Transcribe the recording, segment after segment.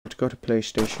go to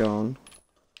PlayStation.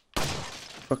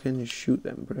 Fucking shoot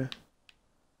them, bruh.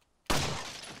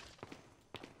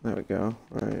 There we go.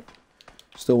 Right.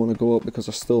 Still want to go up because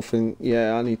I still think,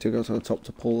 yeah, I need to go to the top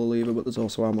to pull the lever, but there's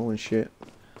also ammo and shit.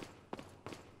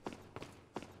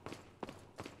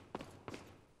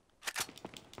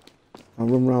 I'll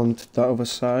run round that other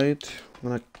side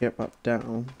when I get back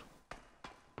down.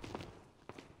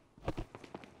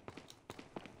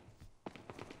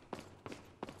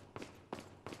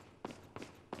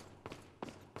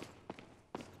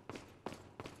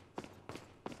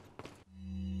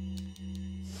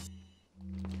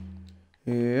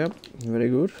 Yep, very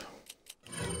good.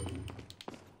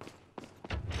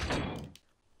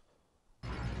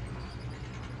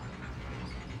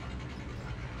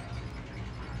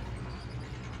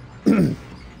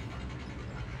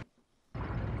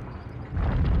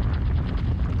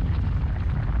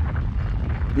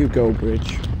 You go,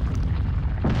 Bridge.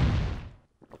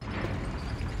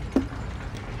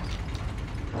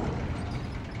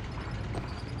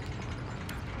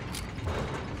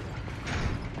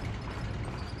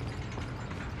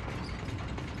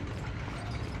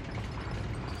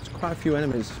 Quite a few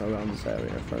enemies around this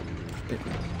area.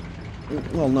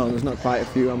 Well, no, there's not quite a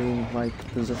few. I mean, like,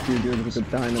 there's a few dudes with the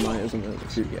dynamite, isn't there? There's a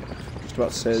few, yeah. Just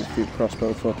about to say there's a few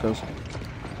crossbow fuckers.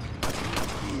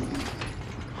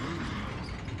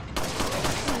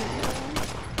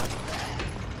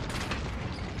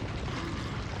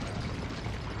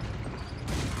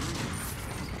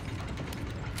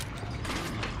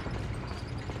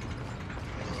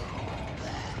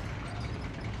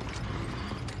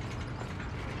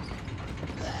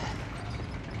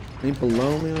 Is he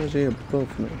below me or is he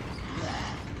above me?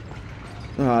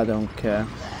 Oh, I don't care.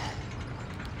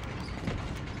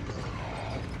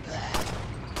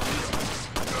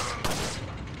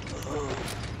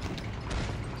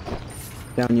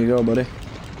 Down you go, buddy.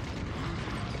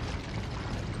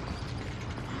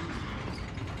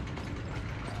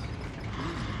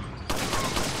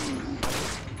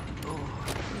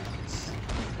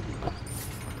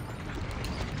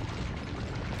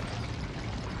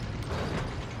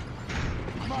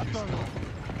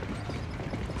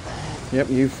 Yep,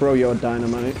 you throw your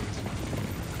dynamite.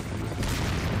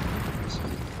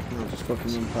 I'll just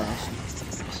fucking run past.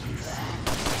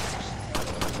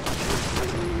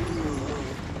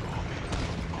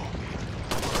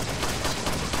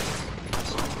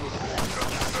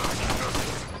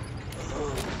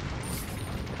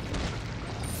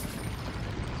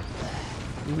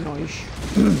 Nice.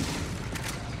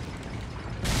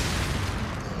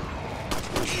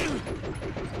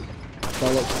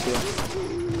 Bollocks here.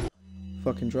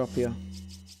 Fucking drop here.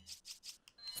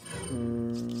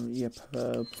 Yep,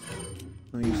 herb.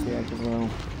 I'll use the egg as well.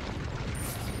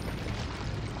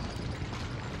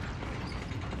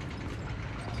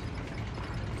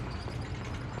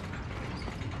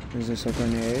 Is this a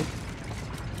grenade?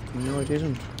 No, it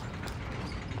isn't.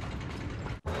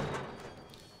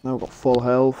 Now I've got full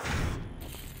health.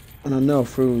 And I know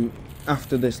through,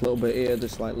 after this little bit here,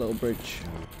 this like little bridge,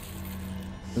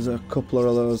 there's a couple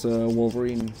of those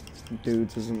Wolverine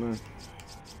dudes, isn't there?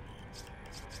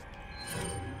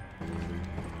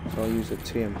 So I'll use a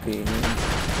TMP now.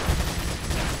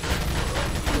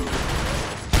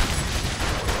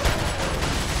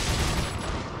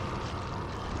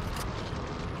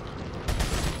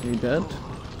 You dead?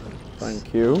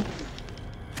 Thank you.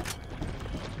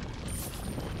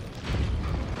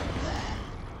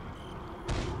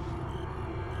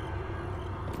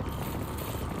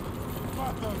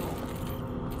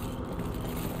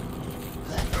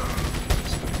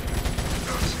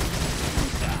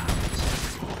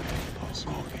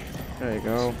 There you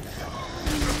go.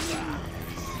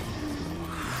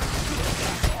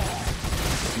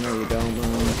 No, you don't,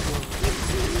 man.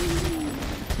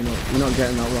 You're not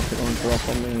getting that rocket launcher off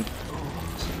on me.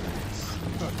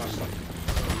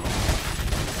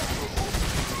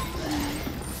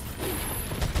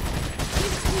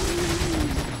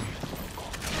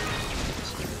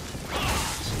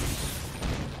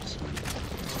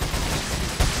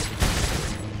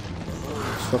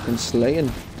 It's fucking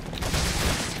slaying.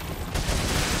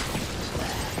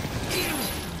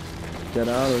 Get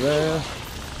out of there.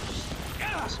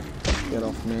 Get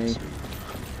off me.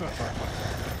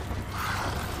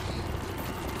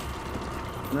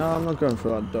 No, I'm not going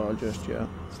through that door just yet.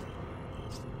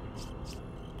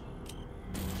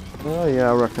 Oh yeah,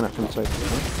 I reckon I can take it.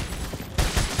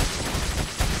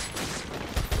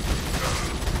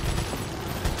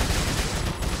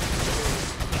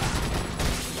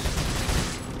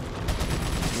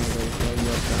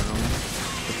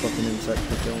 Fucking insect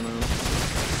to kill now.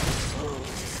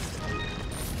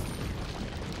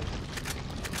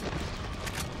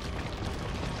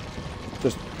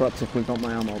 Just practically got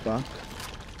my ammo back.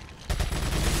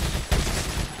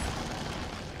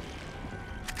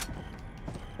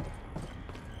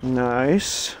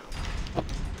 Nice.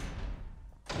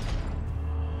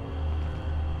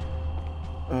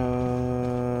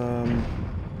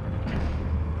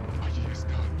 Allí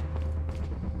está.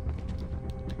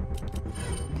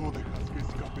 No dejas que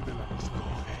escape de la isla.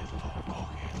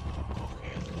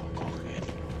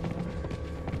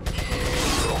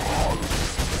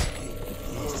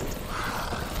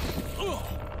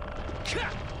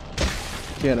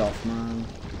 Get off, man.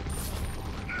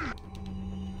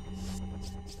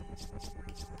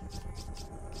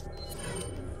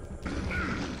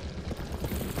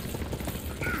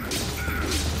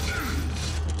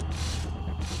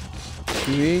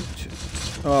 Sweet.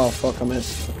 Oh fuck, I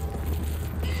missed.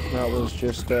 That was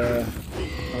just that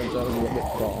was a little bit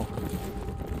far.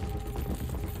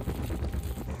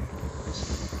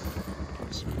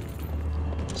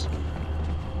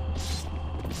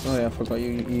 Oh yeah, I forgot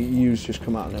yous just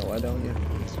come out of nowhere, don't you?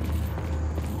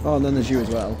 Oh, and then there's you as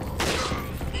well.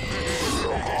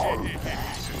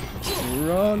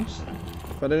 Run!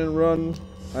 If I didn't run,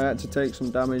 I had to take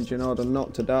some damage in order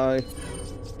not to die.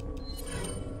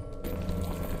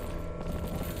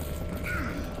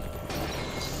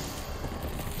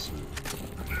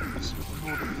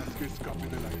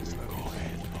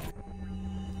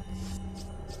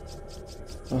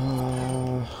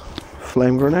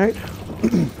 Flame grenade.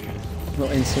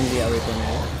 Not incendiary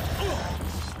grenade.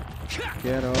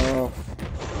 Get off.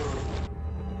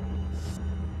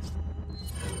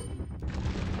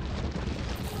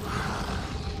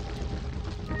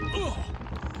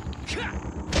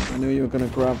 I knew you were gonna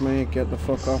grab me. Get the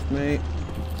fuck off me.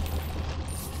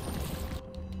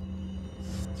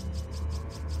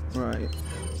 Right.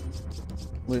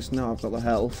 At least now I've got the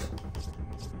health.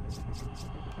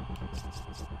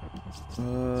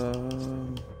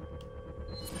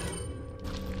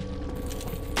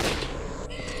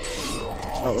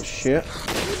 That was shit.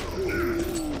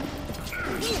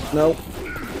 No.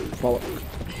 Bollock.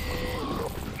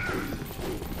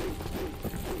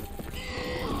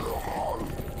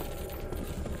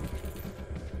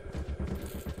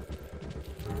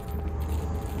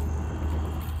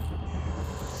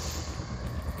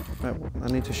 Right, I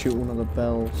need to shoot one of the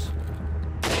bells.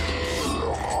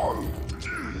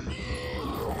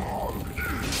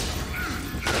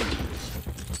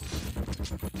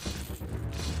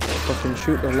 Fucking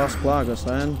shoot the Las Plagas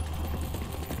then.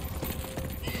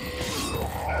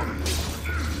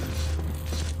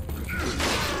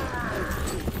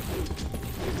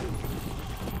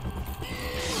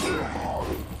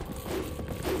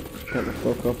 Get the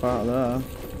fuck up out of there.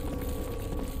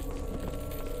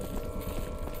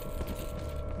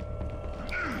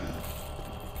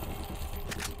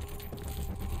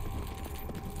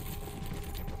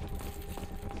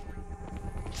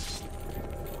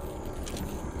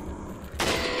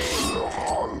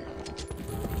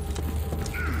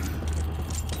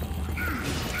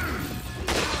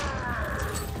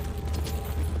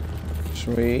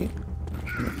 Sweet.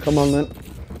 Come on then.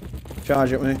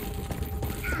 Charge at me.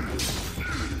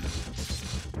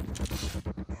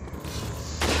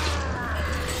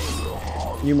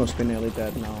 You must be nearly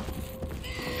dead now.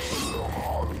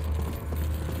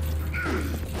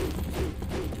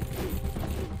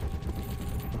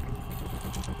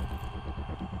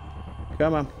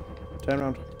 Come on. Turn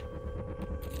around.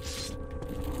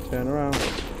 Turn around.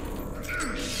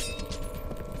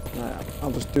 Right,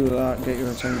 I'll just do that, get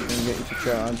your attention and get you to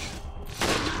charge.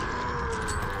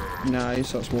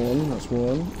 Nice, that's one, that's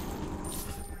one.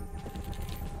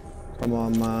 Come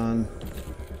on, man.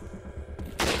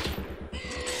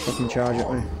 Fucking charge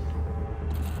at me.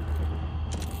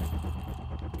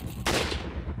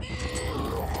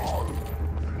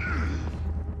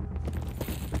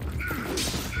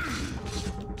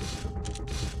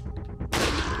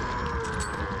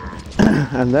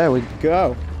 And there we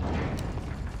go.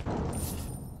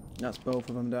 That's both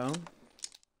of them down.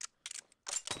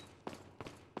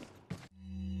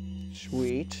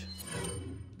 Sweet.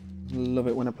 Love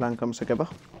it when a plan comes together.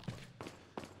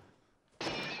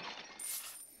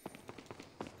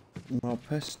 More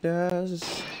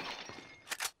pistas.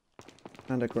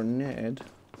 And a grenade.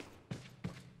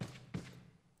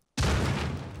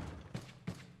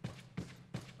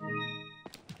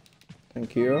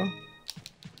 Thank you.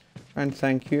 And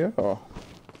thank you.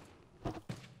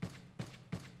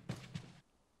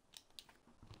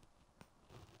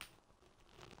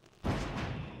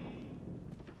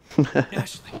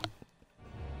 Ashley.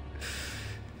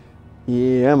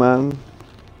 Yeah, man.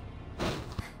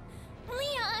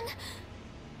 Leon!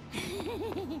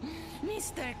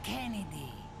 Mr.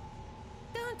 Kennedy,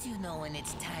 don't you know when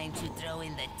it's time to throw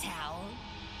in the towel?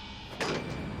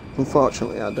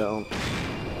 Unfortunately, I don't.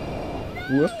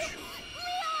 Whoops.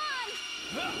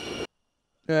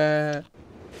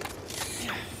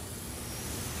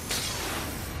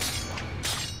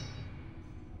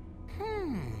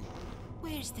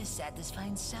 Where's the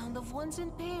satisfying sound of one's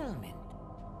impalement?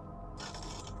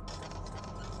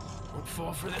 Don't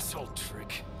fall for this old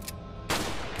trick.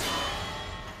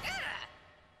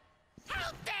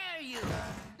 How dare you!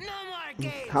 No more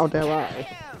games! How dare I?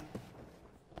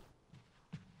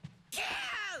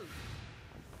 Kill!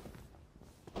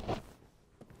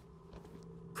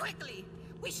 Quickly!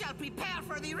 We shall prepare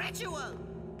for the ritual!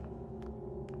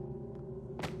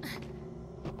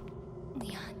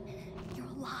 Leon, you're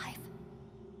alive.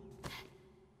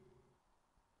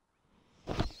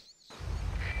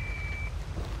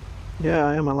 Yeah,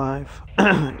 I am alive.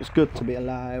 It's good to be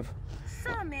alive.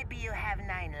 So maybe you have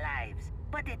 9 lives,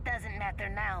 but it doesn't matter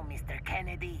now, Mr.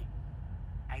 Kennedy.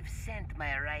 I've sent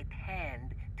my right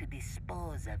hand to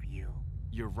dispose of you.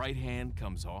 Your right hand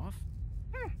comes off?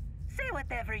 Say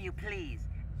whatever you please.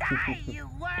 Die, you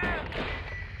worm!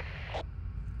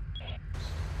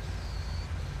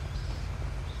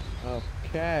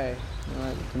 Okay.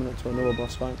 Alright, we're coming up to another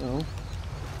boss fight now.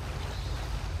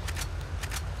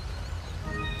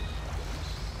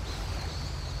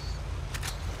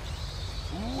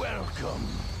 Welcome.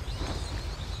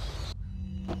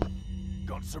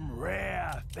 Got some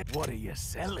rare. What are you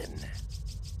selling?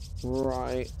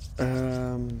 Right.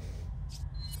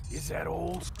 Is that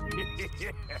old?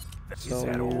 So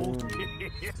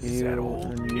you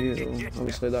and you.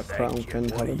 Obviously that crown can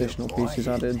have additional pieces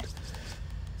added.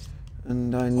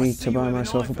 And I need to buy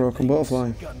myself a broken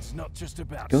butterfly. Gun's not just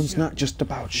about Gun's not just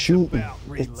about shooting,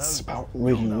 it's about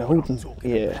reloading.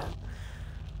 Yeah.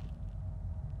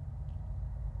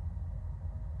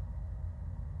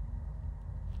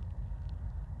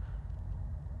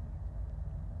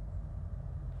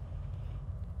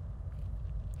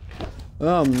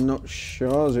 I'm not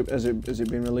sure. Has it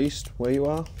been released where you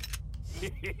are?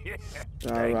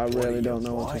 I really don't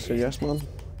know what to suggest, man.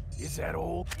 Is that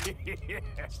all?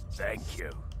 Thank you.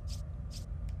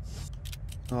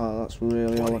 Oh, that's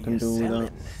really all I can do with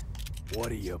that.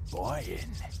 What are you buying?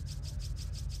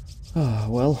 Oh,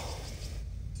 well.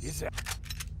 Is that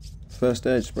First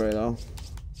aid spray, though.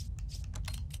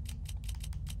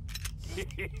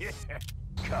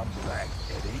 come back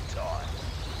anytime.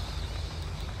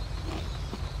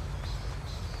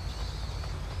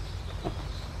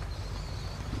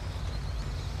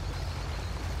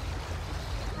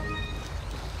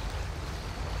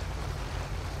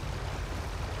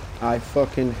 I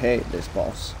fucking hate this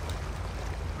boss.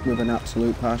 With an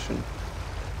absolute passion.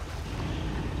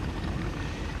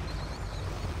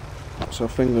 So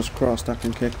fingers crossed I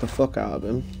can kick the fuck out of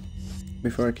him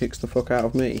before he kicks the fuck out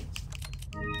of me.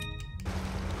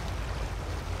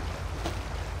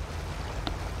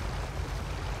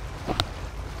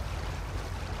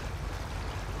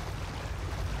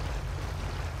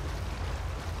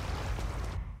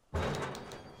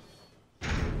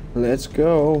 Let's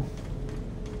go.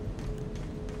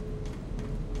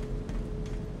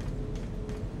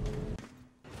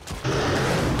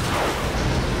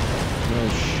 Oh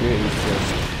shit, he's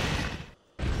just...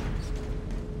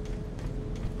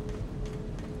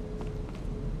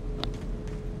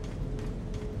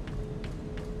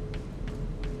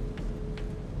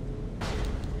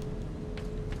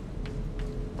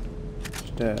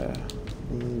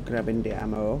 grabbing the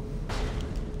ammo.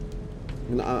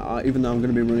 Even though I'm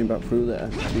going to be running back through there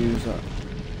to use that.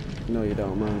 No, you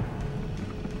don't, man.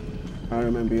 I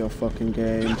remember your fucking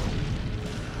game.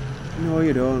 No,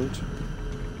 you don't.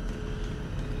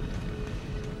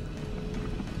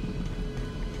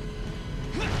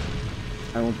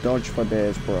 I will dodge for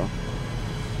days, bro.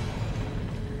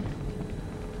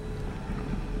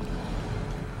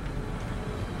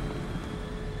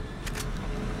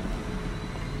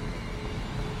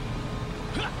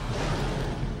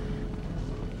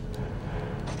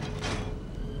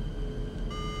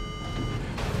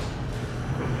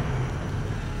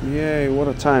 Yay, what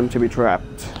a time to be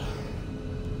trapped.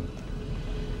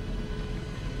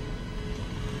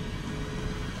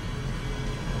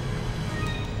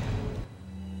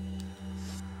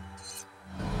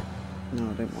 No,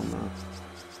 I didn't want that.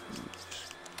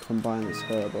 Just combine this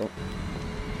herb up.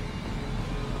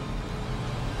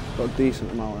 Got a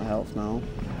decent amount of health now.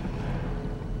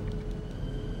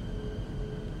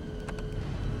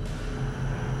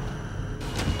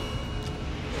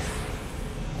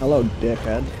 Hello,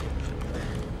 dickhead.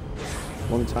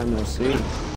 Long time no see.